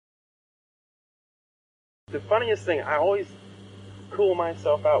The funniest thing, I always cool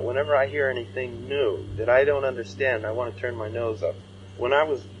myself out whenever I hear anything new that I don't understand and I want to turn my nose up. When I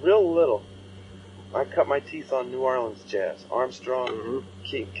was real little, I cut my teeth on New Orleans jazz, Armstrong,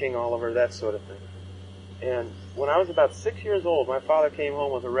 King Oliver, that sort of thing. And when I was about 6 years old, my father came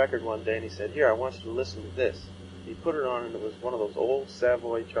home with a record one day and he said, "Here, I want you to listen to this." He put it on and it was one of those old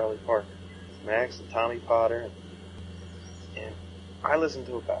Savoy Charlie Parker, Max and Tommy Potter. And I listened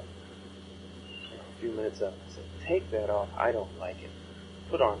to about a few minutes of it. I said, "Take that off. I don't like it.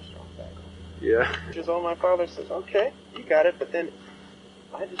 Put Armstrong back on." Yeah. Which is all my father says, "Okay, you got it." But then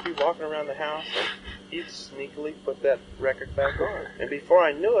I'd just be walking around the house and he'd sneakily put that record back on. And before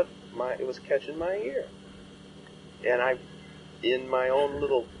I knew it, it was catching my ear. And in my own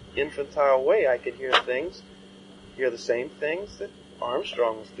little infantile way, I could hear the same things that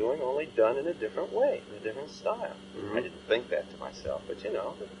Armstrong was doing, only done in a different way, in a different style. I didn't think that to myself, but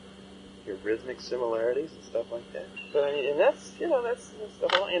your rhythmic similarities and stuff like that. But I mean, and that's the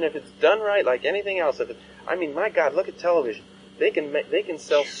whole. And if it's done right, like anything else, my God, look at television. They can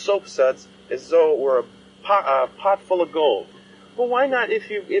sell soap suds as though it were a pot full of gold. Well, why not? If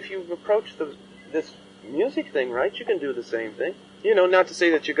you approach this music thing right, you can do the same thing. Not to say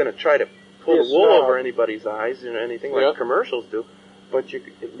that you're going to try to pull the wool over anybody's eyes, anything like commercials do. But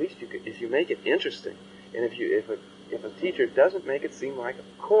at least if you make it interesting, and if a teacher doesn't make it seem like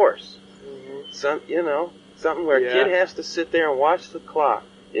a course, something where a kid has to sit there and watch the clock,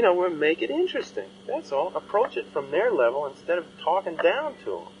 we'll make it interesting. That's all. Approach it from their level instead of talking down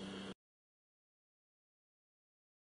to them.